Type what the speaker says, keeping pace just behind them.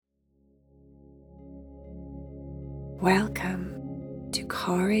Welcome to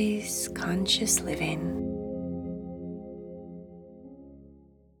Corey's Conscious Living.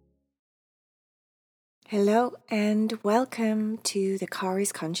 Hello and welcome to the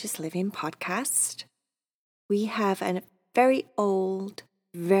Corey's Conscious Living podcast. We have a very old,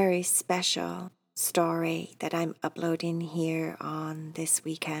 very special story that I'm uploading here on this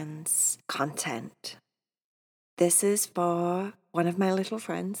weekend's content. This is for one of my little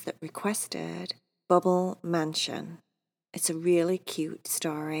friends that requested Bubble Mansion. It's a really cute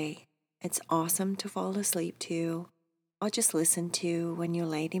story. It's awesome to fall asleep to, or just listen to when you're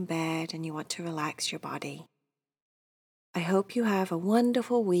laid in bed and you want to relax your body. I hope you have a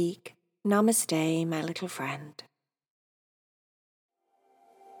wonderful week. Namaste, my little friend.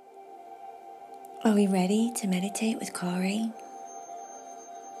 Are we ready to meditate with Corey?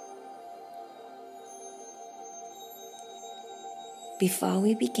 Before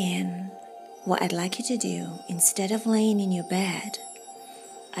we begin, what I'd like you to do, instead of laying in your bed,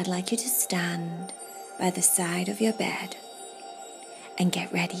 I'd like you to stand by the side of your bed and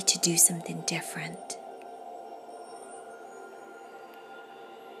get ready to do something different.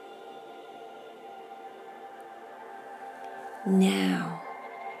 Now,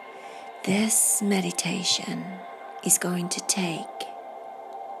 this meditation is going to take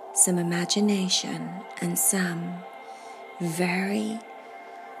some imagination and some very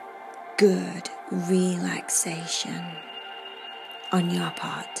good relaxation on your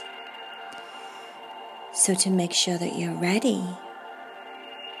part. So to make sure that you're ready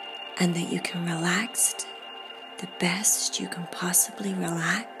and that you can relax the best you can possibly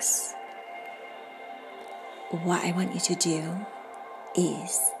relax, what I want you to do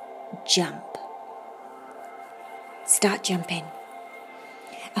is jump. Start jumping.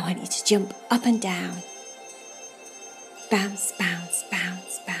 I want you to jump up and down. Bounce, bounce,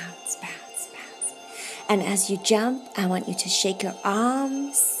 bounce, bounce, bounce, bounce. And as you jump, I want you to shake your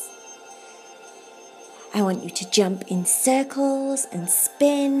arms. I want you to jump in circles and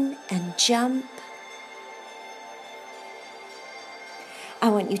spin and jump. I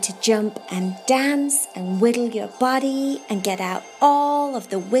want you to jump and dance and wiggle your body and get out all of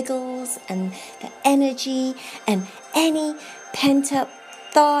the wiggles and the energy and any pent-up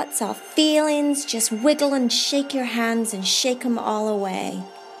thoughts or feelings. Just wiggle and shake your hands and shake them all away.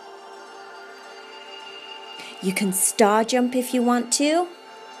 You can star jump if you want to.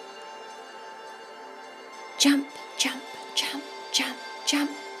 Jump, jump, jump, jump,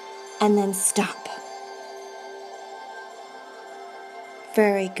 jump, and then stop.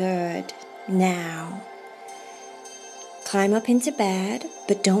 Very good. Now, climb up into bed,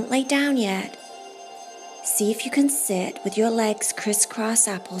 but don't lay down yet. See if you can sit with your legs crisscross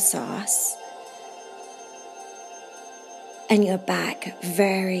applesauce and your back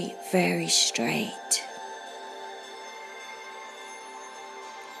very, very straight.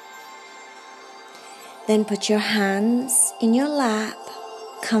 Then put your hands in your lap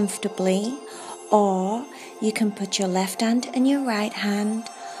comfortably, or you can put your left hand and your right hand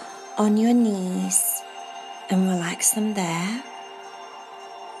on your knees and relax them there.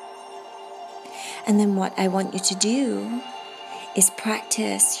 And then what I want you to do is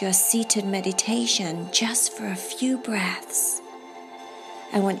practice your seated meditation just for a few breaths.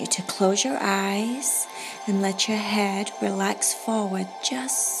 I want you to close your eyes and let your head relax forward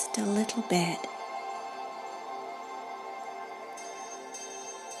just a little bit.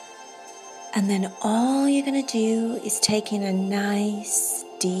 And then all you're going to do is take in a nice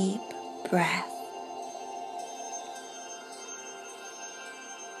deep breath.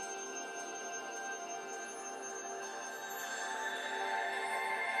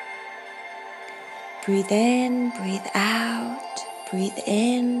 Breathe in, breathe out, breathe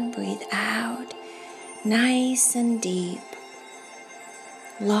in, breathe out, nice and deep.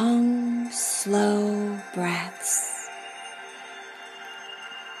 Long, slow breaths.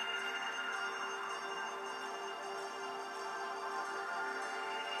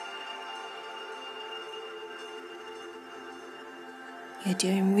 You're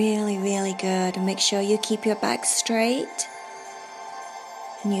doing really, really good. And make sure you keep your back straight.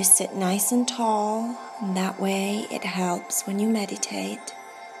 And you sit nice and tall. And that way it helps when you meditate.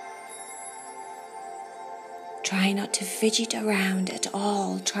 Try not to fidget around at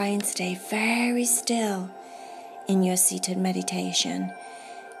all. Try and stay very still in your seated meditation.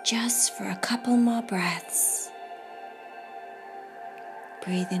 Just for a couple more breaths.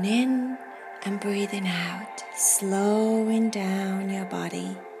 Breathing in and breathing out, slowing down your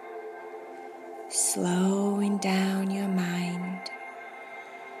body, slowing down your mind,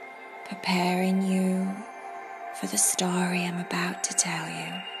 preparing you for the story I'm about to tell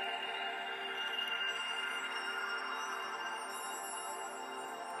you.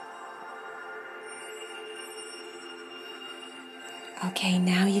 Okay,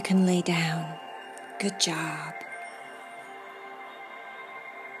 now you can lay down. Good job.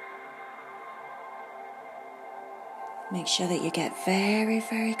 Make sure that you get very,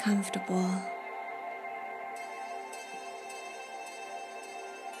 very comfortable.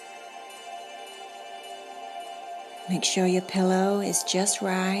 Make sure your pillow is just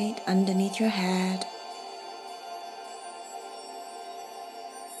right underneath your head.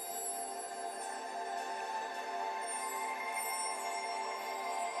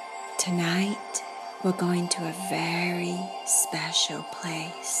 Tonight, we're going to a very special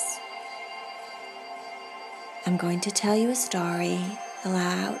place. I'm going to tell you a story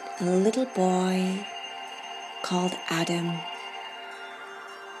about a little boy called Adam.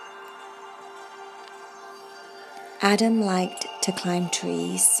 Adam liked to climb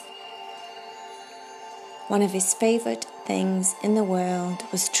trees. One of his favorite things in the world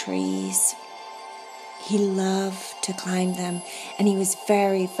was trees. He loved to climb them, and he was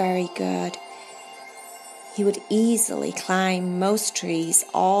very, very good. He would easily climb most trees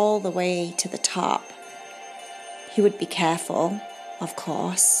all the way to the top. He would be careful, of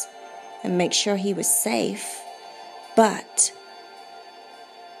course, and make sure he was safe, but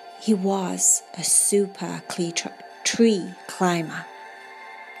he was a super tree climber.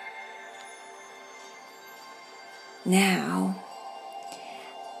 Now,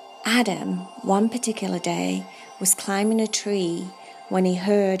 Adam, one particular day, was climbing a tree when he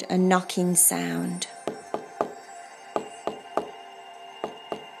heard a knocking sound.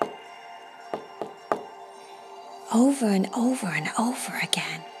 Over and over and over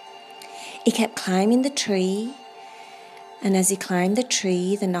again. He kept climbing the tree, and as he climbed the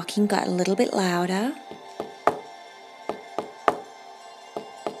tree, the knocking got a little bit louder.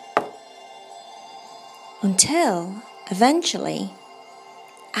 Until, eventually,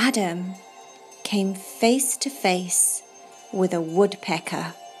 Adam came face to face with a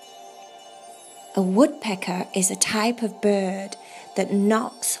woodpecker. A woodpecker is a type of bird that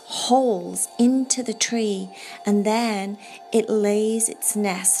knocks holes into the tree, and then it lays its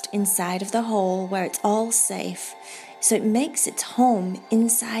nest inside of the hole where it's all safe. So it makes its home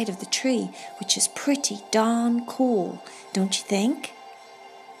inside of the tree, which is pretty darn cool, don't you think?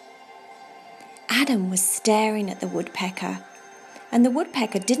 Adam was staring at the woodpecker, and the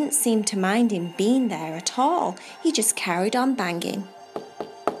woodpecker didn't seem to mind him being there at all. He just carried on banging.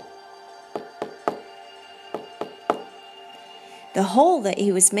 The hole that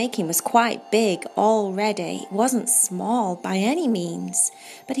he was making was quite big already. It wasn't small by any means,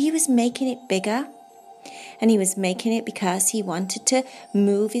 but he was making it bigger. And he was making it because he wanted to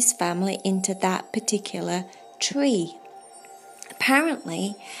move his family into that particular tree.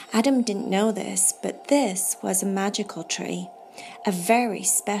 Apparently, Adam didn't know this, but this was a magical tree, a very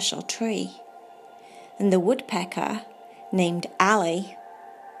special tree. And the woodpecker, named Ali,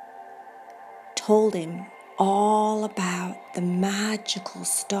 told him all about the magical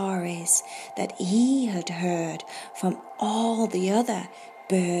stories that he had heard from all the other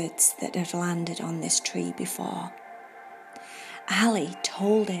birds that had landed on this tree before. Ali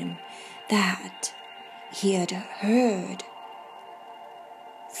told him that he had heard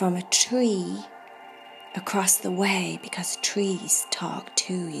from a tree across the way, because trees talk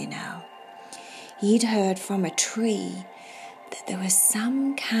too, you know. He'd heard from a tree that there was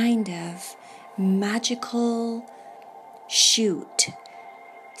some kind of magical chute,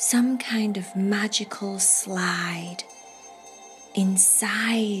 some kind of magical slide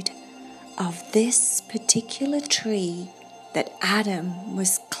inside of this particular tree that Adam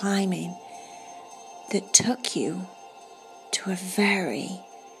was climbing that took you to a very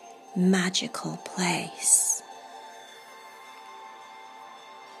magical place.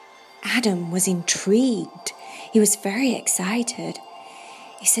 Adam was intrigued. He was very excited.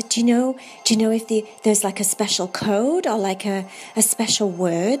 He said, do you know if there's like a special code or like a special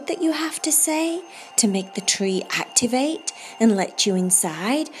word that you have to say to make the tree activate and let you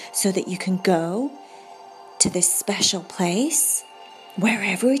inside so that you can go to this special place?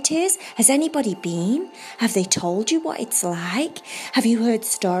 Wherever it is, has anybody been? Have they told you what it's like? Have you heard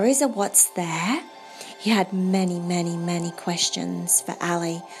stories of what's there? He had many, many, many questions for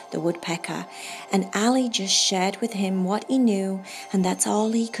Ali, the woodpecker, and Ali just shared with him what he knew, and that's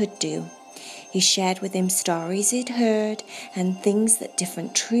all he could do. He shared with him stories he'd heard and things that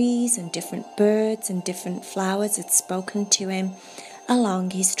different trees and different birds and different flowers had spoken to him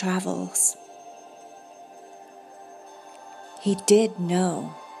along his travels. He did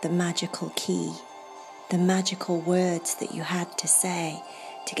know the magical key, the magical words that you had to say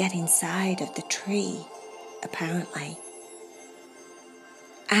to get inside of the tree, apparently.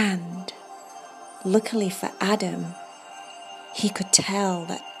 And luckily for Adam, He could tell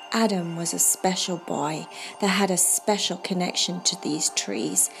that Adam was a special boy that had a special connection to these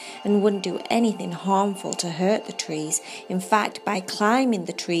trees and wouldn't do anything harmful to hurt the trees. In fact, by climbing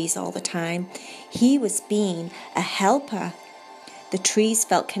the trees all the time, he was being a helper. The trees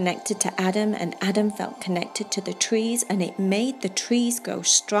felt connected to Adam, and Adam felt connected to the trees, and it made the trees grow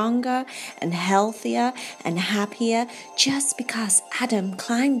stronger and healthier and happier just because Adam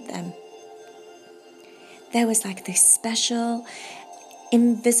climbed them. There was like this special,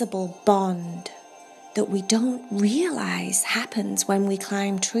 invisible bond that we don't realize happens when we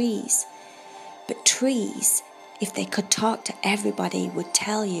climb trees. But trees, if they could talk to everybody, would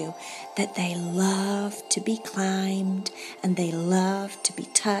tell you that they love to be climbed and they love to be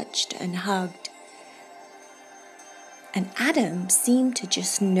touched and hugged. And Adam seemed to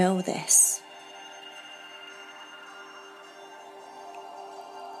just know this.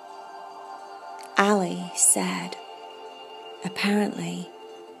 Ali said, "Apparently,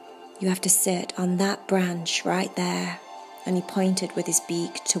 you have to sit on that branch right there." And he pointed with his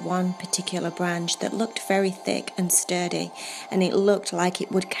beak to one particular branch that looked very thick and sturdy, and it looked like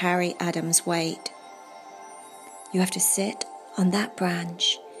it would carry Adam's weight. You have to sit on that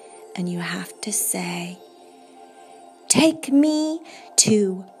branch, and you have to say, "Take me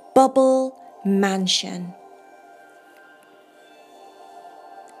to Bubble Mansion."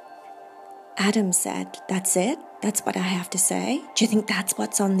 Adam said, "That's it? That's what I have to say? Do you think that's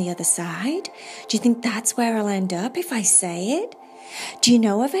what's on the other side? Do you think that's where I'll end up if I say it? Do you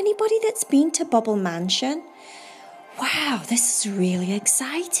know of anybody that's been to Bubble Mansion? Wow, this is really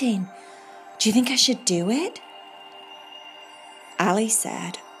exciting. Do you think I should do it?" Ali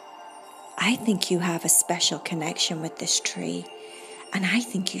said, "I think you have a special connection with this tree, and I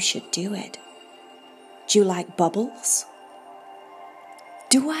think you should do it. Do you like bubbles?"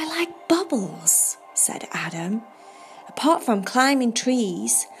 "Do I like bubbles?" said Adam. "Apart from climbing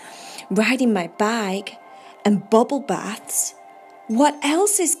trees, riding my bike, and bubble baths, what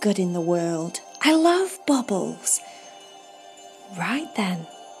else is good in the world? I love bubbles." "Right then,"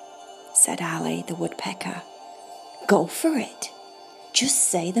 said Ali the woodpecker. "Go for it. Just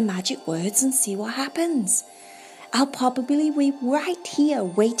say the magic words and see what happens. I'll probably be right here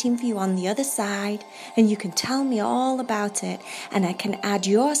waiting for you on the other side, and you can tell me all about it, and I can add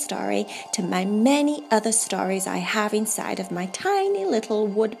your story to my many other stories I have inside of my tiny little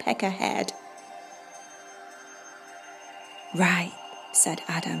woodpecker head." "Right," said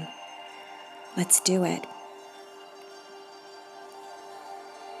Adam. "Let's do it."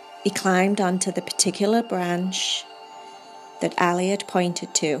 He climbed onto the particular branch that Ali had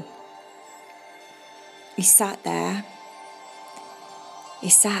pointed to. He sat there. He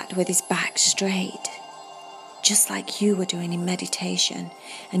sat with his back straight, just like you were doing in meditation,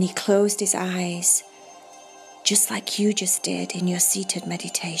 and he closed his eyes, just like you just did in your seated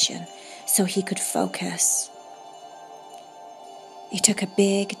meditation, so he could focus. He took a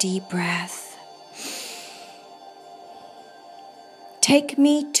big, deep breath. "Take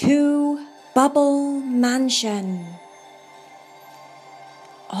me to Bubble Mansion."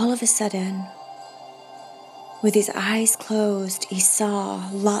 All of a sudden, with his eyes closed, he saw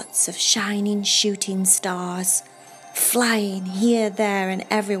lots of shining shooting stars flying here, there, and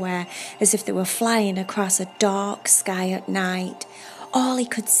everywhere, as if they were flying across a dark sky at night. All he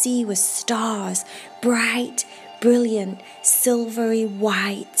could see was stars, bright, brilliant, silvery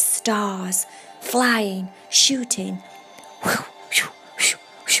white stars, flying, shooting,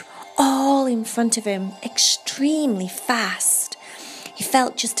 all in front of him, extremely fast. He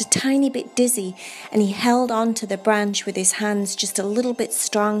felt just a tiny bit dizzy, and he held on to the branch with his hands just a little bit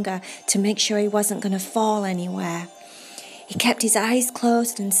stronger to make sure he wasn't going to fall anywhere. He kept his eyes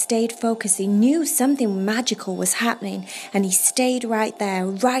closed and stayed focused. He knew something magical was happening, and he stayed right there,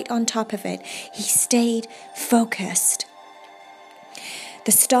 right on top of it. He stayed focused.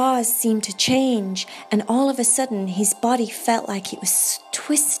 The stars seemed to change, and all of a sudden his body felt like it was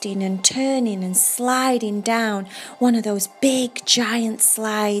twisting and turning and sliding down one of those big giant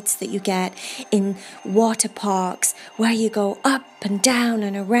slides that you get in water parks, where you go up and down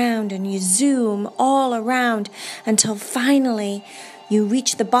and around and you zoom all around until finally you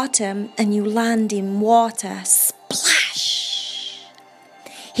reach the bottom and you land in water. Splash!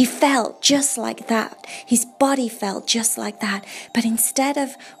 He felt just like that. His body felt just like that. But instead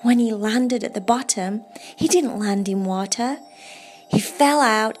of when he landed at the bottom, he didn't land in water. He fell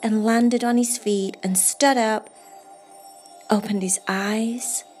out and landed on his feet and stood up, opened his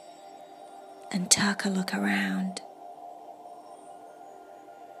eyes, and took a look around.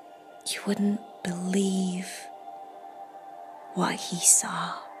 You wouldn't believe what he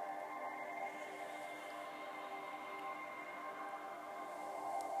saw.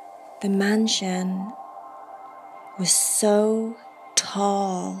 The mansion was so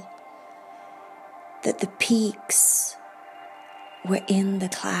tall that the peaks were in the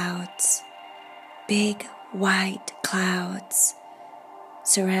clouds. Big white clouds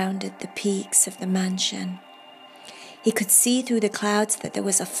surrounded the peaks of the mansion. He could see through the clouds that there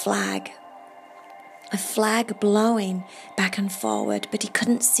was a flag blowing back and forward, but he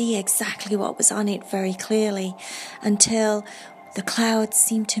couldn't see exactly what was on it very clearly until the clouds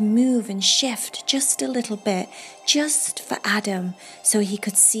seemed to move and shift just a little bit, just for Adam, so he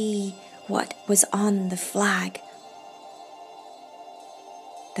could see what was on the flag.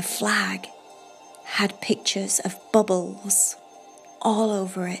 The flag had pictures of bubbles all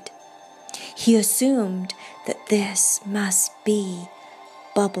over it. He assumed that this must be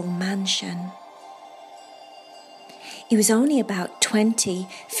Bubble Mansion. He was only about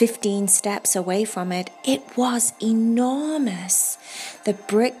 15 steps away from it. It was enormous. The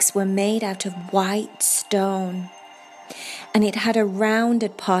bricks were made out of white stone, and it had a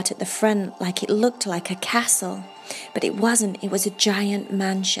rounded part at the front, like it looked like a castle, but it wasn't. It was a giant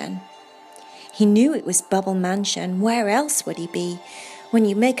mansion. He knew it was Bubble Mansion. Where else would he be? When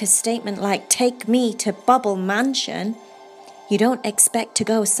you make a statement like, "Take me to Bubble Mansion," you don't expect to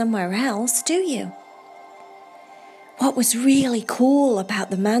go somewhere else, do you? What was really cool about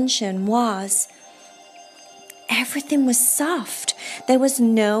the mansion was everything was soft. There was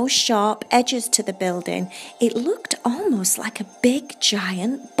no sharp edges to the building. It looked almost like a big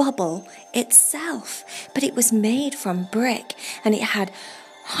giant bubble itself, but it was made from brick, and it had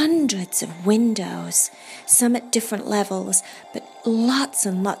hundreds of windows, some at different levels, but lots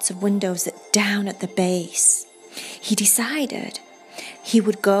and lots of windows down at the base. He decided he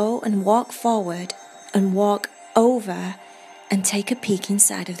would go and walk forward and walk over and take a peek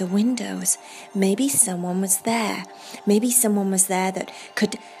inside of the windows. Maybe someone was there. Maybe someone was there that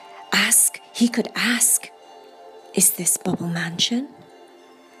he could ask, "Is this Bubble Mansion?"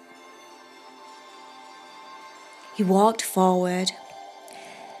 He walked forward.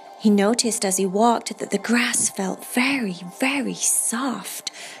 He noticed as he walked that the grass felt very, very soft,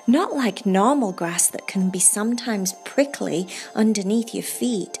 not like normal grass that can be sometimes prickly underneath your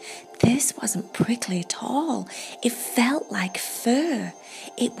feet. This wasn't prickly at all. It felt like fur.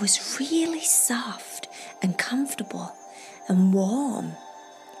 It was really soft and comfortable and warm.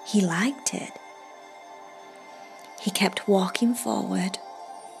 He liked it. He kept walking forward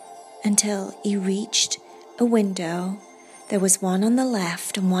until he reached a window. There was one on the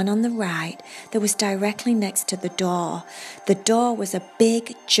left and one on the right that was directly next to the door. The door was a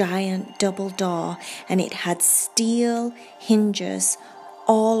big, giant double door, and it had steel hinges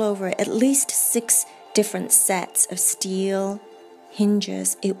all over it, at least 6 different sets of steel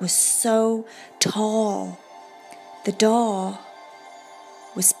hinges. It was so tall. The door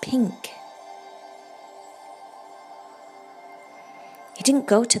was pink. He didn't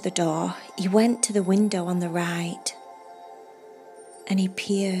go to the door. He went to the window on the right, and he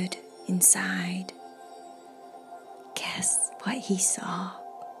peered inside. Guess what he saw?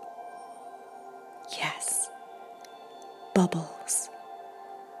 Yes, bubbles.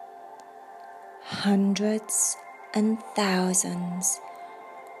 Hundreds and thousands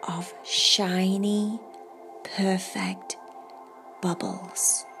of shiny, perfect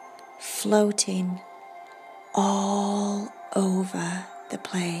bubbles floating all over the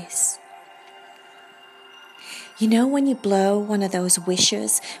place. You know when you blow one of those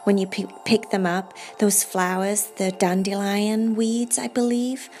wishes, when you pick them up, those flowers, the dandelion weeds, I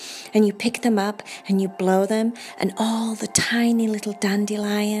believe, and you pick them up and you blow them, and all the tiny little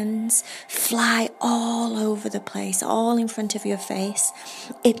dandelions fly all over the place, all in front of your face.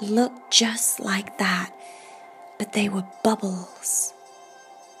 It looked just like that, but they were bubbles.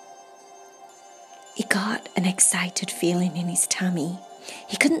 He got an excited feeling in his tummy.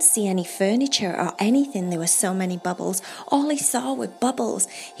 He couldn't see any furniture or anything. There were so many bubbles. All he saw were bubbles.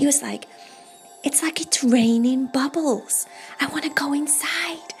 He was like, it's like it's raining bubbles. I want to go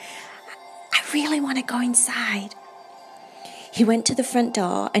inside. I really want to go inside. He went to the front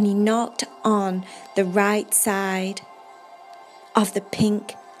door and he knocked on the right side of the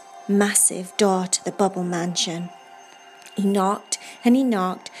pink, massive door to the Bubble Mansion. He knocked and he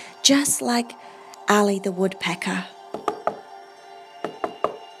knocked, just like Ali the woodpecker.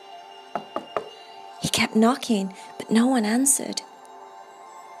 He kept knocking, but no one answered.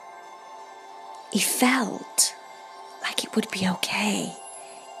 He felt like it would be okay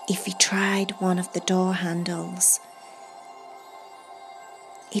if he tried one of the door handles.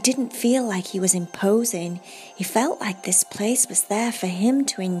 He didn't feel like he was imposing. He felt like this place was there for him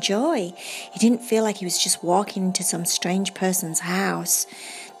to enjoy. He didn't feel like he was just walking into some strange person's house.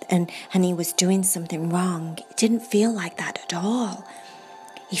 and he was doing something wrong. It didn't feel like that at all.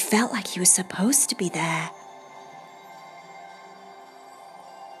 He felt like he was supposed to be there.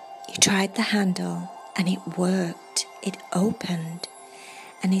 He tried the handle and it worked. It opened.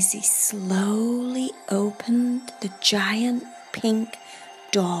 And as he slowly opened the giant pink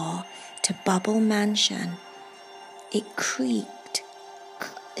door to Bubble Mansion, it creaked.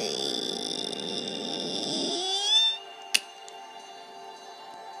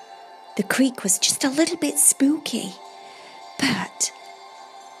 The creak was just a little bit spooky, but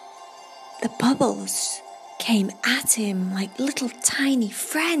the bubbles came at him like little tiny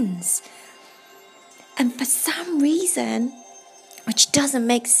friends. And for some reason, which doesn't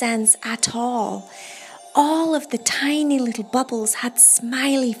make sense at all of the tiny little bubbles had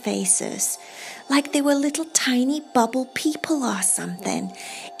smiley faces, like they were little tiny bubble people or something.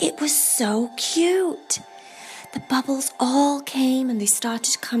 It was so cute. The bubbles all came and they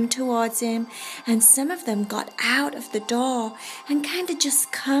started to come towards him, and some of them got out of the door and kind of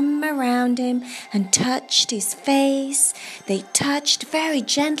just come around him and touched his face. They touched very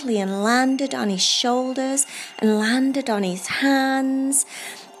gently and landed on his shoulders and landed on his hands.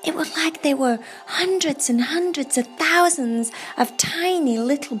 It was like they were hundreds and hundreds of thousands of tiny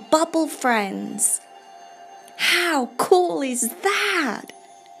little bubble friends. How cool is that?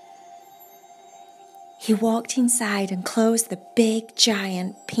 He walked inside and closed the big,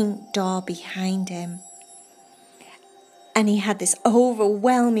 giant pink door behind him. And he had this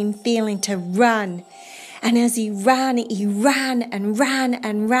overwhelming feeling to run. And as he ran and ran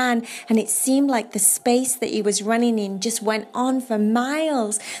and ran. And it seemed like the space that he was running in just went on for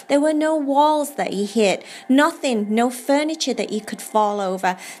miles. There were no walls that he hit. Nothing, no furniture that he could fall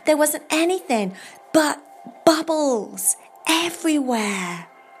over. There wasn't anything but bubbles everywhere.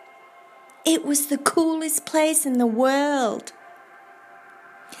 It was the coolest place in the world.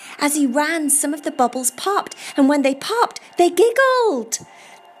 As he ran, some of the bubbles popped, and when they popped, they giggled.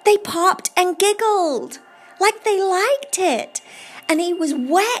 They popped and giggled, like they liked it. And he was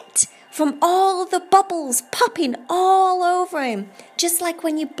wet from all the bubbles popping all over him, just like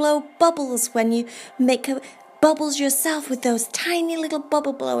when you blow bubbles, when you make bubbles yourself with those tiny little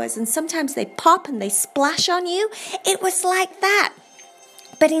bubble blowers, and sometimes they pop and they splash on you. It was like that.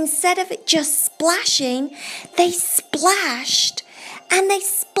 But instead of it just splashing, they splashed and they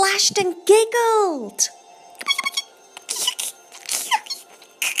splashed and giggled.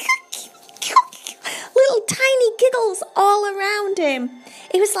 Little tiny giggles all around him.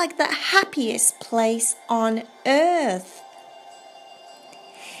 It was like the happiest place on earth.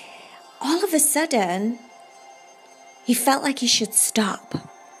 All of a sudden, he felt like he should stop.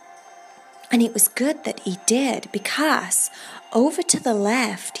 And it was good that he did, because over to the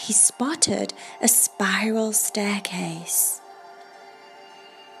left, he spotted a spiral staircase.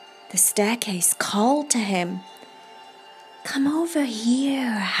 The staircase called to him, "Come over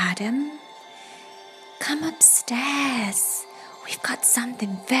here, Adam. Come upstairs. We've got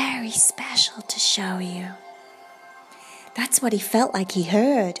something very special to show you." That's what he felt like he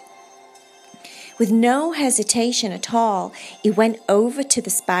heard. With no hesitation at all, he went over to the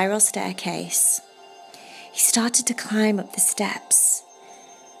spiral staircase. He started to climb up the steps.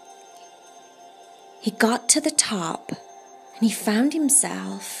 He got to the top and he found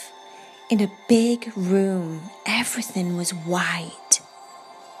himself in a big room. Everything was white.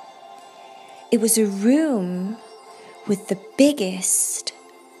 It was a room with the biggest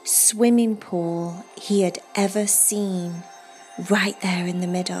swimming pool he had ever seen, right there in the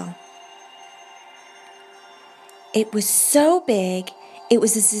middle. It was so big, it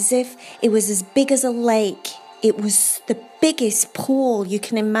was as if it was as big as a lake. It was the biggest pool you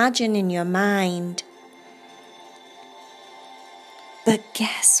can imagine in your mind. But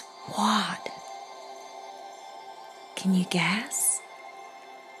guess what? Can you guess?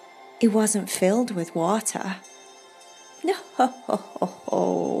 It wasn't filled with water. No.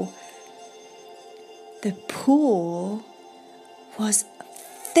 The pool was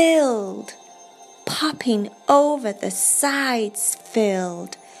filled, popping over the sides,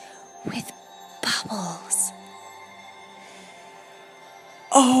 filled with bubbles.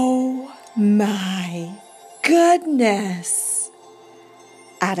 "Oh my goodness,"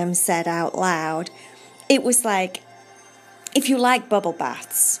 Adam said out loud. It was like, if you like bubble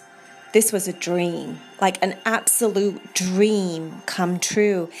baths, this was a dream, like an absolute dream come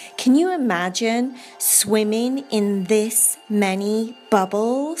true. Can you imagine swimming in this many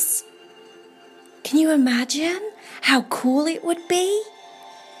bubbles? Can you imagine how cool it would be?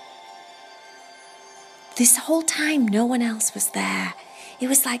 This whole time, no one else was there. It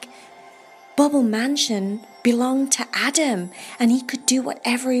was like Bubble Mansion belonged to Adam and he could do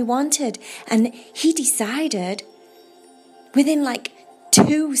whatever he wanted. And he decided within like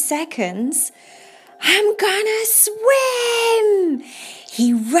 2 seconds, I'm gonna swim.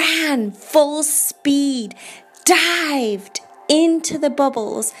 He ran full speed, dived into the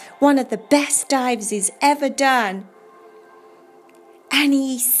bubbles, one of the best dives he's ever done. And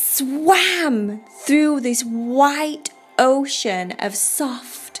he swam through this white ocean of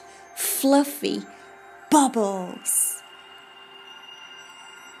soft, fluffy bubbles.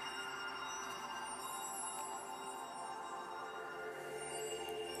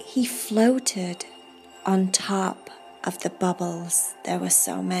 He floated on top of the bubbles. There were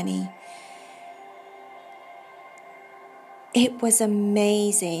so many. It was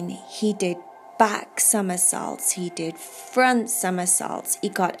amazing. He did back somersaults. He did front somersaults. He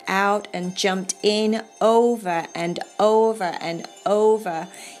got out and jumped in over and over and over.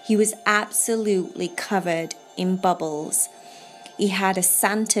 He was absolutely covered in bubbles. He had a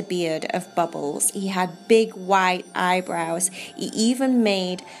Santa beard of bubbles. He had big white eyebrows. He even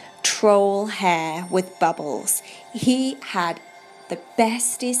made troll hair with bubbles. He had the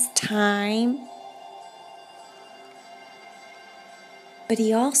bestest time. But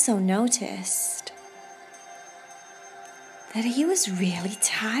he also noticed that he was really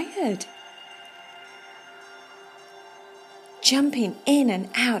tired. Jumping in and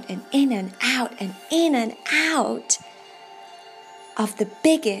out and in and out and in and out of the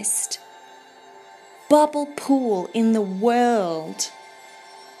biggest bubble pool in the world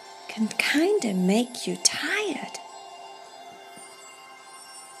can kind of make you tired.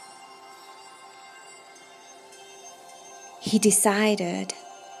 He decided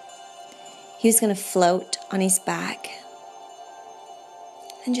he was going to float on his back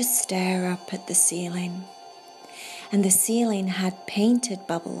and just stare up at the ceiling. And the ceiling had painted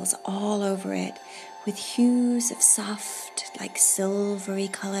bubbles all over it with hues of soft, like silvery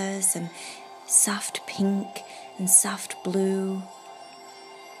colours and soft pink and soft blue.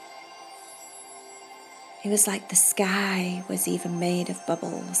 It was like the sky was even made of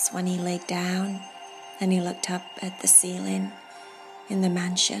bubbles when he laid down and he looked up at the ceiling in the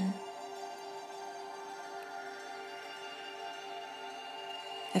mansion.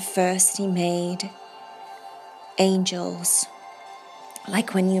 At first he made angels,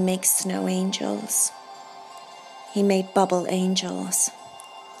 like when you make snow angels. He made bubble angels.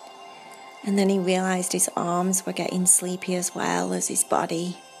 And then he realized his arms were getting sleepy as well as his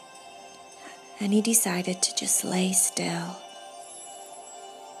body. And he decided to just lay still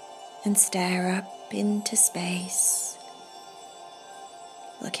and stare up into space,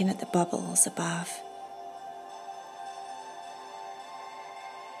 looking at the bubbles above.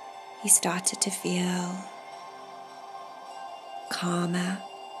 He started to feel calmer,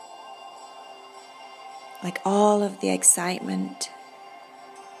 like all of the excitement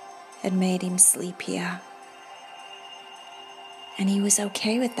had made him sleepier. And he was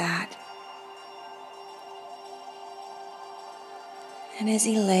okay with that. And as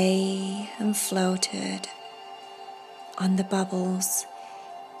he lay and floated on the bubbles,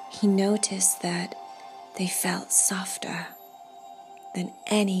 he noticed that they felt softer than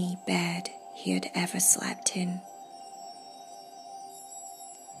any bed he had ever slept in.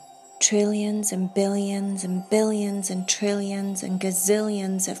 Trillions and billions and billions and trillions and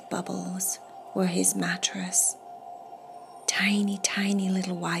gazillions of bubbles were his mattress. Tiny, tiny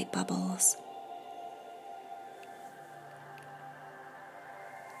little white bubbles.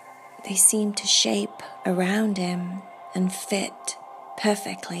 They seemed to shape around him and fit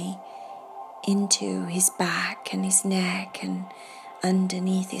perfectly into his back and his neck and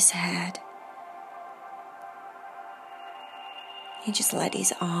underneath his head. He just let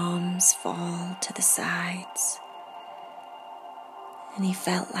his arms fall to the sides, and he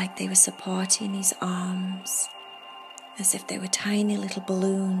felt like they were supporting his arms as if they were tiny little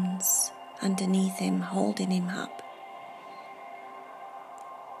balloons underneath him, holding him up.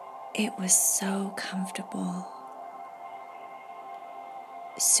 It was so comfortable,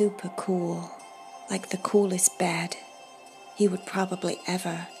 super cool, like the coolest bed he would probably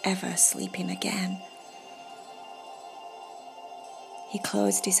ever sleep in again. He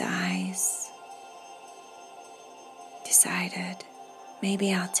closed his eyes, decided,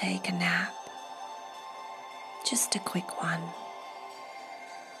 maybe I'll take a nap, just a quick one.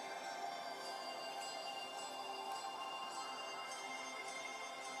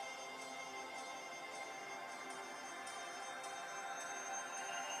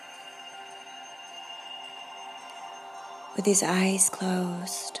 With his eyes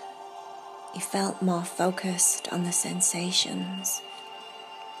closed, he felt more focused on the sensations.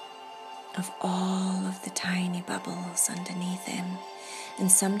 of all of the tiny bubbles underneath him,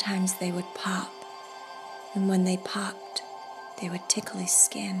 and sometimes they would pop, and when they popped, they would tickle his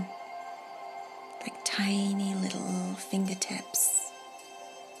skin like tiny little fingertips.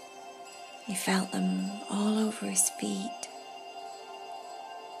 He felt them all over his feet,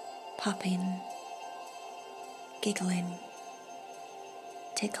 popping, giggling,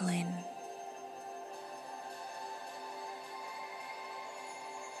 tickling.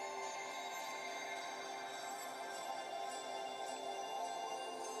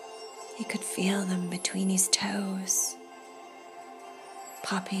 He could feel them between his toes,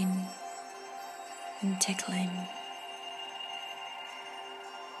 popping and tickling.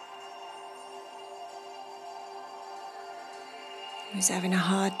 He was having a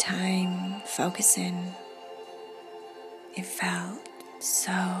hard time focusing. It felt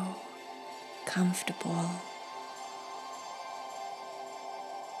so comfortable.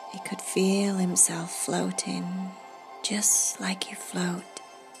 He could feel himself floating, just like you float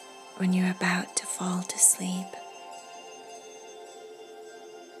when you're about to fall to sleep.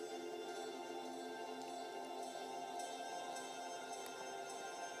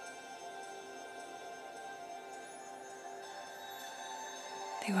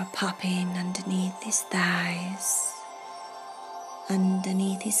 They were popping underneath his thighs,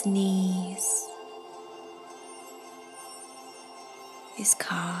 underneath his knees, his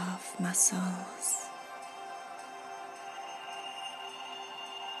calf muscles.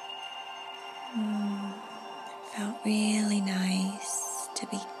 It felt really nice to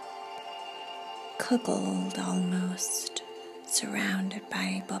be cuddled almost, surrounded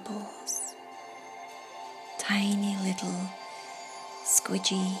by bubbles. Tiny little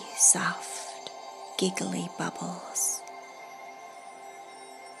squidgy, soft, giggly bubbles.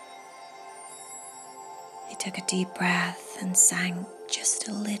 He took a deep breath and sank just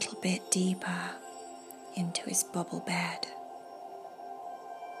a little bit deeper into his bubble bed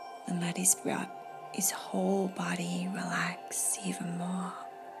and let his whole body relax even more.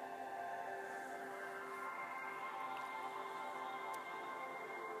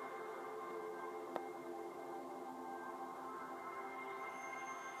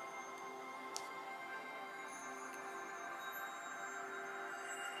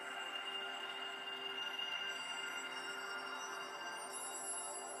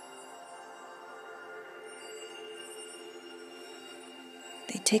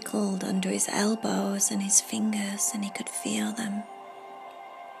 They tickled under his elbows and his fingers, and he could feel them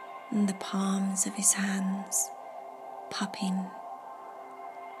in the palms of his hands, popping.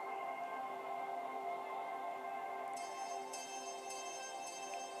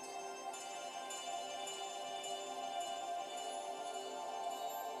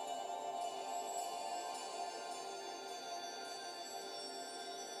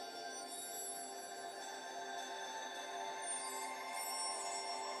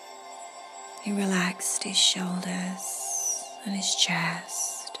 He relaxed his shoulders and his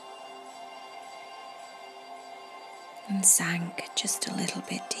chest and sank just a little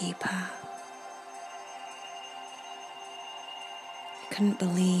bit deeper. He couldn't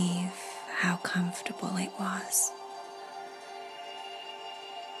believe how comfortable it was.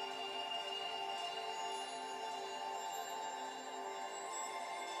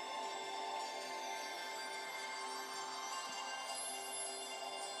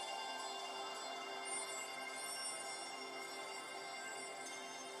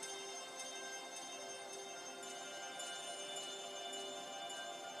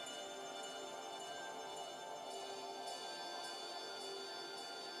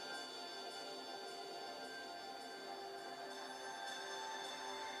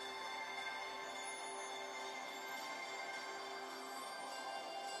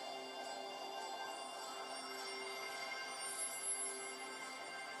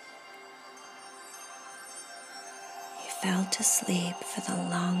 He fell to sleep for the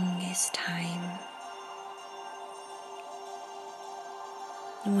longest time.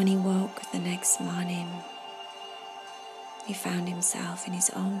 And when he woke the next morning, he found himself in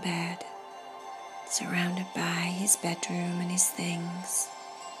his own bed, surrounded by his bedroom and his things.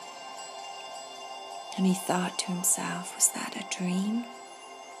 And he thought to himself, was that a dream?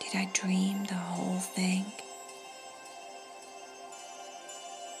 Did I dream the whole thing?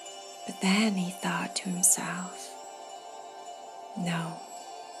 But then he thought to himself, no,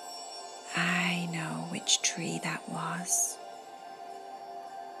 I know which tree that was.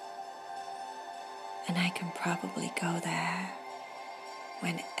 And I can probably go there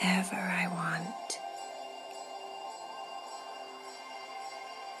whenever I want.